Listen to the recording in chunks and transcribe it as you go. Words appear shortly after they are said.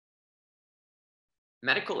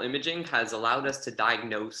Medical imaging has allowed us to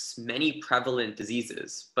diagnose many prevalent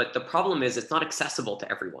diseases, but the problem is it's not accessible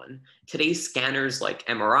to everyone. Today's scanners like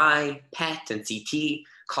MRI, PET, and CT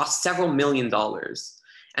cost several $1 million.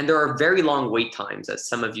 And there are very long wait times, as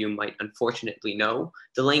some of you might unfortunately know,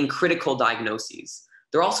 delaying critical diagnoses.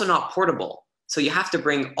 They're also not portable, so you have to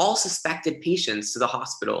bring all suspected patients to the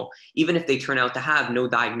hospital, even if they turn out to have no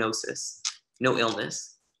diagnosis, no illness.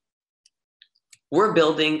 We're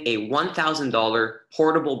building a $1,000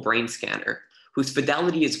 portable brain scanner whose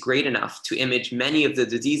fidelity is great enough to image many of the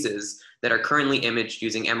diseases that are currently imaged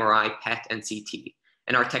using MRI, PET, and CT.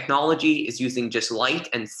 And our technology is using just light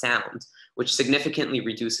and sound, which significantly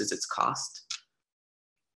reduces its cost.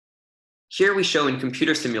 Here we show in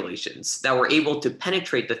computer simulations that we're able to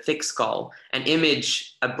penetrate the thick skull and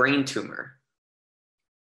image a brain tumor.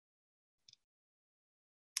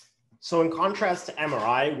 So in contrast to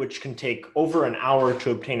MRI, which can take over an hour to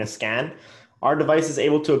obtain a scan, our device is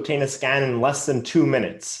able to obtain a scan in less than 2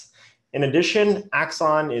 minutes. In addition,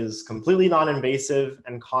 Axon is completely non-invasive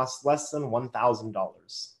and costs less than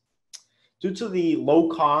 $1,000. Due to the low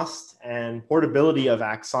cost and portability of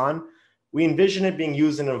Axon, we envision it being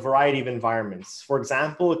used in a variety of environments. For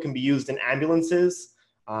example, it can be used in ambulances,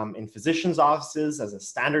 in physicians' offices as a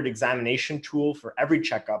standard examination tool for every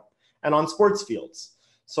checkup, and on sports fields.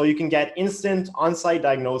 So you can get instant on-site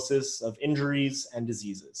diagnosis of injuries and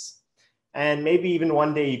diseases. And maybe even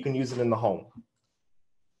one day you can use it in the home.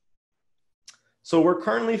 So we're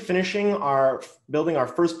currently building our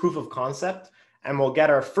first proof of concept, and we'll get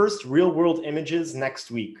our first real-world images next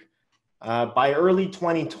week. By early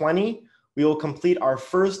 2020, we will complete our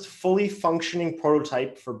first fully functioning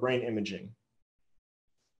prototype for brain imaging.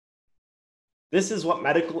 This is what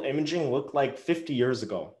medical imaging looked like 50 years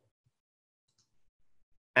ago.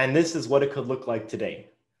 And this is what it could look like today.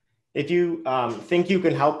 If you think you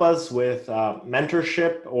can help us with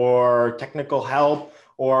mentorship or technical help,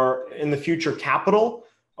 or in the future capital,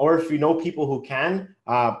 or if you know people who can,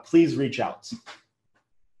 please reach out.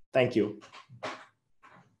 Thank you.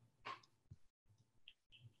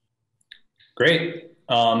 Great.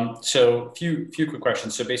 So a few quick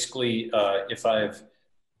questions. So basically,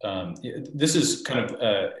 this is kind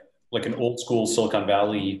of like an old school Silicon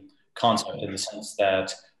Valley concept in the sense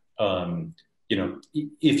that,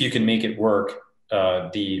 if you can make it work,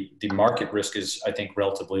 the market risk is, I think,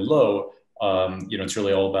 relatively low. It's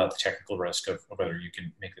really all about the technical risk of whether you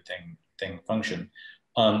can make the thing function.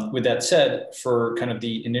 With that said, for kind of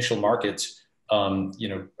the initial markets,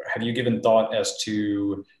 have you given thought as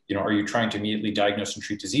to, are you trying to immediately diagnose and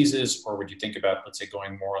treat diseases, or would you think about, let's say,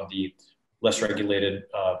 going more on the less regulated,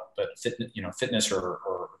 but fitness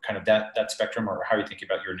or kind of that spectrum, or how are you thinking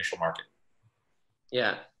about your initial market?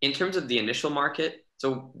 Yeah, in terms of the initial market,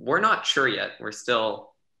 so we're not sure yet. We're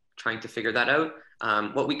still trying to figure that out.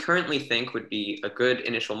 What we currently think would be a good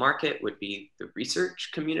initial market would be the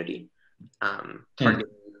research community, targeting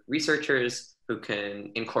researchers who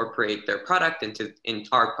can incorporate their product into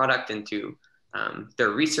our product into their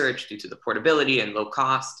research due to the portability and low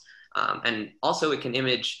cost. And also it can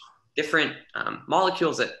image different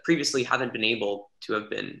molecules that previously haven't been able to have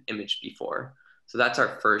been imaged before. So that's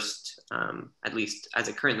our first, at least as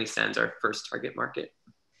it currently stands, our first target market.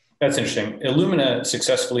 That's interesting. Illumina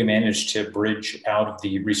successfully managed to bridge out of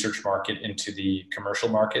the research market into the commercial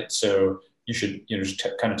market. So you should just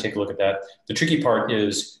kind of take a look at that. The tricky part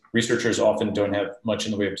is researchers often don't have much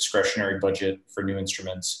in the way of discretionary budget for new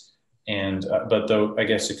instruments. And but though I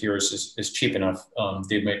guess if yours is cheap enough,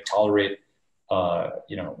 they might tolerate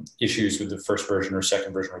issues with the first version or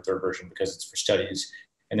second version or third version because it's for studies.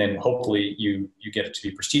 And then hopefully you get it to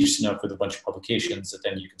be prestigious enough with a bunch of publications that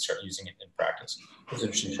then you can start using it in practice. That's an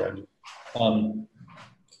interesting strategy.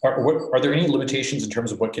 Are there any limitations in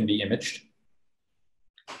terms of what can be imaged?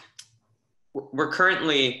 We're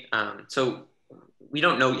currently, so we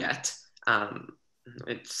don't know yet.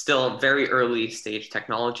 It's still very early stage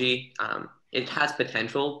technology. It has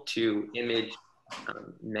potential to image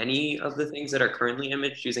many of the things that are currently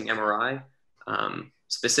imaged using MRI.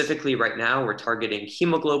 Specifically right now, we're targeting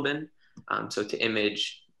hemoglobin, so to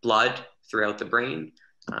image blood throughout the brain,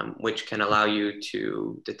 which can allow you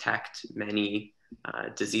to detect many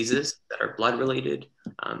diseases that are blood related,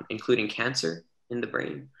 including cancer in the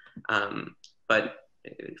brain. But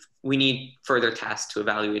we need further tests to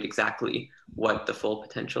evaluate exactly what the full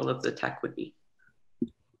potential of the tech would be.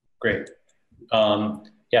 Great.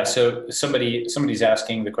 Yeah, so somebody's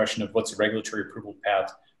asking the question of what's the regulatory approval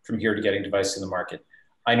path from here to getting devices in the market.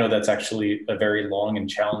 I know that's actually a very long and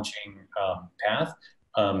challenging path,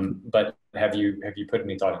 but have you put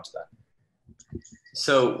any thought into that?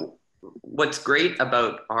 So what's great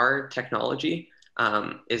about our technology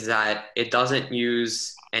is that it doesn't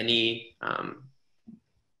use any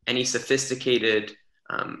sophisticated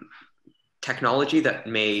technology that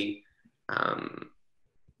may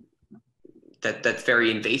that's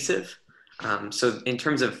very invasive. So in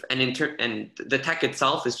terms of, and the tech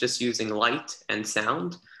itself is just using light and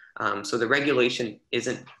sound. So the regulation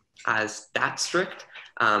isn't as that strict,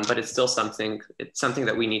 but it's still something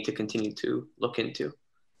that we need to continue to look into.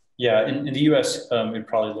 Yeah, in the US,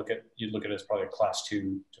 you'd look at it as probably a class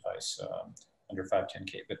 2 device, under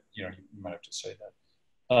 510K, but you might have to say that.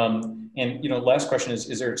 And last question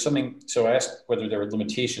is there something, so I asked whether there are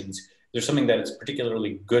limitations, is there something that it's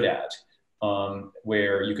particularly good at,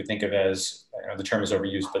 where you could think of as, the term is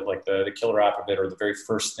overused, but like the killer app of it, or the very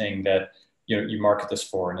first thing that you market this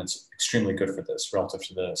for, and it's extremely good for this relative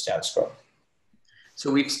to the status quo?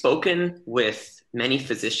 So we've spoken with many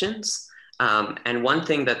physicians, and one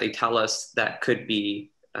thing that they tell us that it could be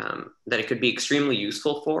extremely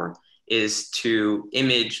useful for is to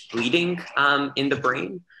image bleeding in the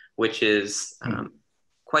brain, which is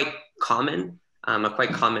quite common, a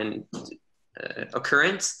quite common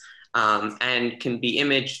occurrence, and can be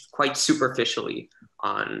imaged quite superficially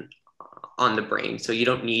on the brain. So you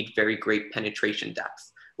don't need very great penetration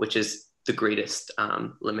depth, which is the greatest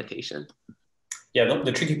limitation. Yeah,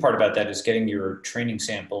 the tricky part about that is getting your training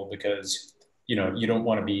sample, because you don't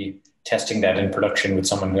want to be testing that in production with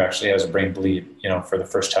someone who actually has a brain bleed, for the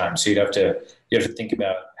first time. So you have to think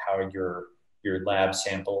about how your lab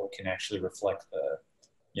sample can actually reflect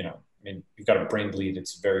you've got a brain bleed.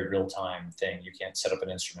 It's a very real time thing. You can't set up an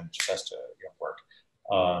instrument; it just has to work.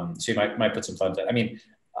 So you might put some thought into that.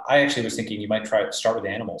 I actually was thinking you might start with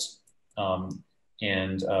animals.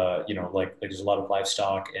 Like there's a lot of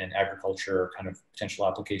livestock and agriculture kind of potential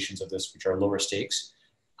applications of this, which are lower stakes,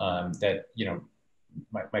 that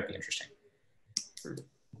might be interesting.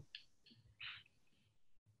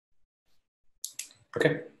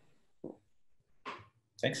 Okay.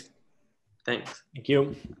 Thanks. Thanks. Thank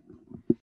you.